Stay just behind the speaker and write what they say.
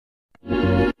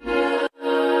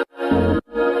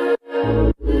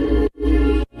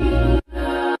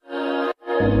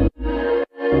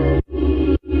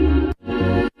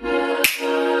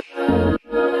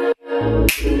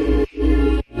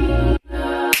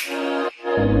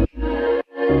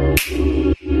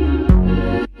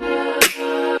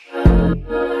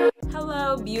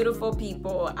beautiful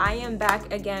people, I am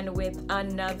back again with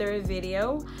another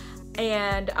video.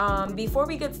 And before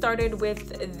we get started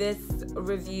with this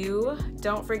review,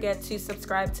 don't forget to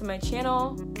subscribe to my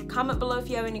channel, comment below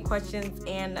if you have any questions,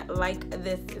 and like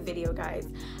this video, guys.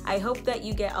 I hope that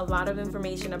you get a lot of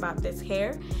information about this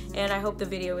hair, and I hope the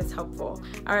video is helpful.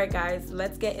 All right, guys,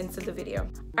 let's get into the video.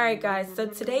 All right, guys, so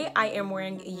today I am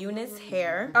wearing Unice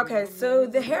hair. Okay, so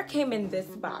the hair came in this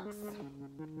box.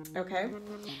 Okay,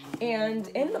 and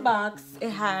in the box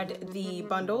it had the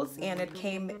bundles and it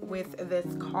came with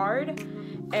this card,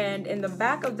 and in the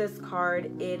back of this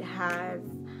card it has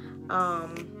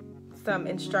some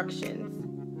instructions.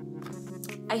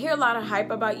 I hear a lot of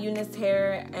hype about Unice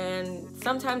hair, and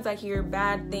sometimes I hear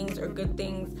bad things or good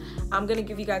things. I'm gonna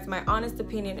give you guys my honest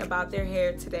opinion about their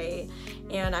hair today,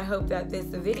 and I hope that this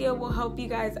video will help you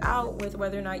guys out with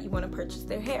whether or not you want to purchase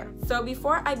their hair. So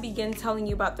before I begin telling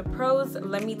you about the pros,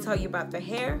 let me tell you about the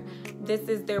hair. This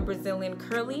is their Brazilian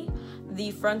curly.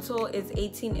 The frontal is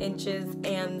 18 inches,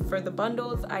 and for the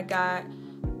bundles I got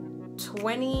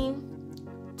 20,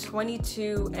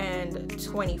 22, and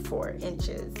 24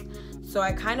 inches. So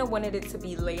I kind of wanted it to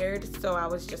be layered, so I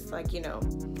was just like, you know,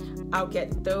 I'll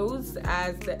get those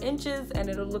as the inches and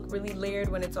it'll look really layered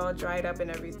when it's all dried up and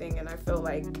everything, and I felt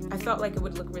like it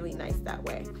would look really nice that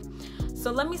way. So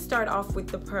let me start off with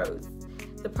the pros.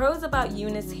 The pros about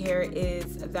Unice hair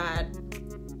is that,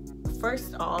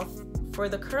 first off, for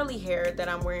the curly hair that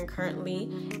I'm wearing currently,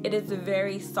 it is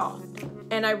very soft.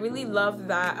 And I really love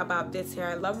that about this hair.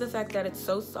 I love the fact that it's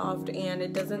so soft and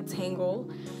it doesn't tangle,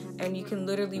 and you can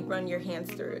literally run your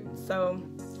hands through it. So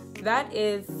that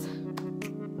is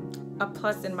a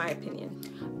plus in my opinion.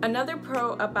 Another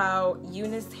pro about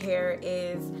Unice hair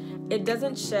is it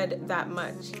doesn't shed that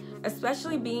much.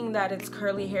 Especially being that it's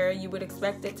curly hair, you would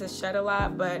expect it to shed a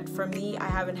lot, but for me, I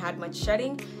haven't had much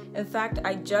shedding. In fact,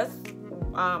 I just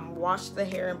washed the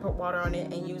hair and put water on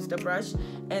it and used a brush,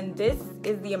 and this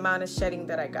is the amount of shedding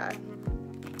that I got.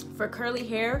 For curly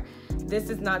hair,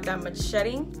 this is not that much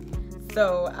shedding,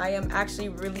 so I am actually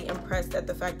really impressed at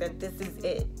the fact that this is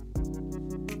it.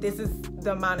 This is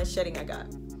the amount of shedding I got.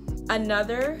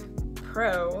 Another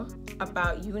pro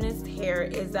about Unice hair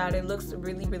is that it looks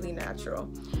really, really natural.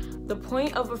 The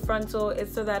point of a frontal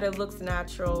is so that it looks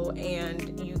natural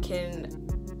and you can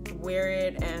wear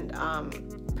it and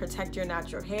protect your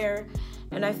natural hair,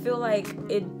 and I feel like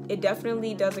it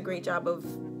definitely does a great job of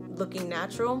looking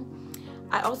natural.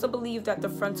 I also believe that the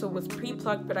frontal was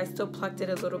pre-plucked, but I still plucked it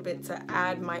a little bit to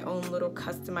add my own little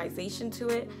customization to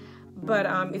it. But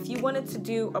if you wanted to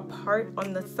do a part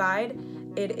on the side,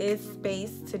 it is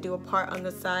space to do a part on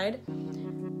the side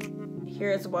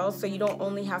here as well, so you don't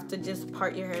only have to just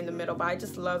part your hair in the middle, but I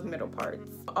just love middle parts.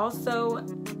 Also,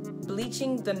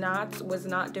 bleaching the knots was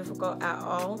not difficult at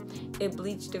all. It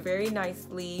bleached very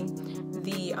nicely.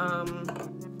 The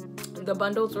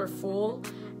bundles were full,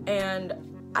 and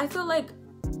I feel like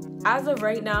as of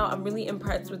right now, I'm really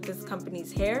impressed with this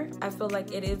company's hair. I feel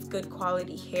like it is good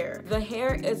quality hair. The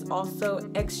hair is also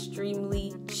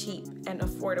extremely cheap and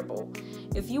affordable.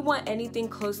 If you want anything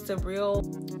close to real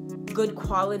good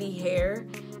quality hair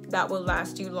that will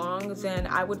last you long, then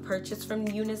I would purchase from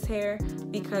Unice hair,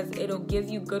 because it'll give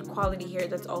you good quality hair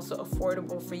that's also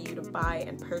affordable for you to buy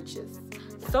and purchase.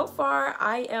 So far,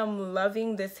 I am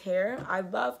loving this hair. I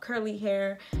love curly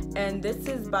hair, and this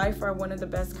is by far one of the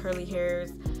best curly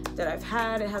hairs that I've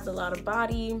had. It has a lot of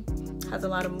body, has a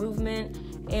lot of movement,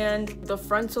 and the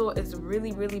frontal is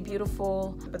really, really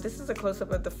beautiful. But this is a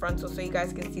close-up of the frontal, so you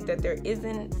guys can see that there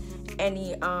isn't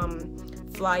any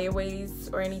flyaways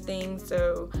or anything,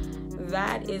 so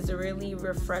that is really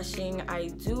refreshing. I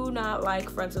do not like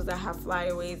frontals that have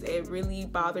flyaways. It really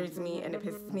bothers me and it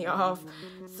pisses me off.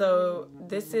 So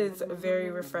this is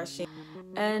very refreshing,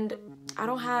 and I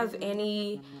don't have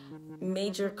any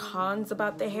major cons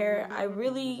about the hair.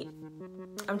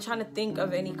 I'm trying to think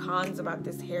of any cons about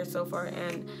this hair so far,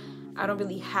 and I don't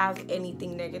really have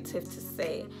anything negative to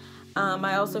say.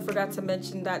 I also forgot to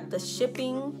mention that the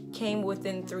shipping came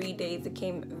within 3 days. It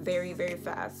came very, very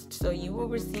fast. So you will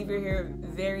receive your hair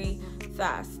very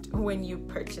fast when you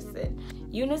purchase it.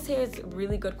 Unice hair is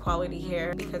really good quality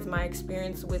hair, because my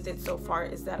experience with it so far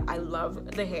is that I love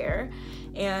the hair,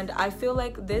 and I feel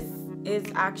like this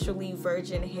is actually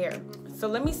virgin hair. So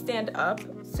let me stand up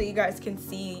so you guys can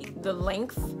see the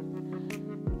length.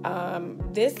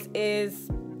 This is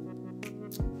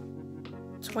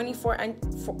 24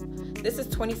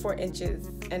 inches,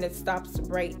 and it stops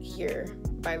right here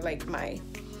by like my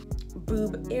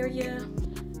boob area.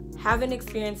 Haven't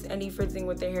experienced any frizzing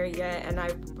with the hair yet, and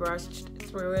I've brushed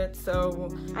through it, so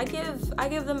I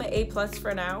give them an A+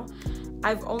 for now.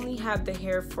 I've only had the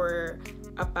hair for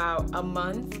about a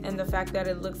month, and the fact that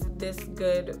it looks this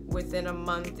good within a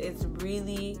month is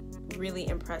really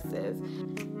impressive.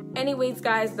 Anyways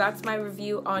guys, that's my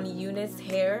review on Unice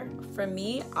hair. For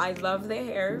me, I love their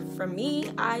hair. For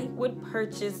me, I would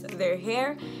purchase their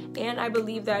hair, and I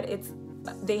believe that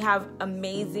they have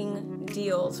amazing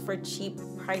deals for cheap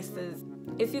prices.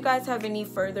 If you guys have any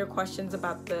further questions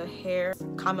about the hair,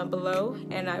 comment below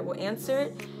and I will answer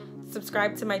it.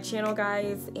 Subscribe to my channel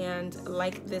guys, and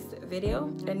like this video.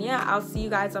 And yeah, I'll see you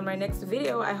guys on my next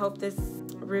video. I hope this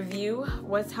review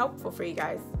was helpful for you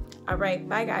guys. All right,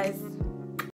 bye guys.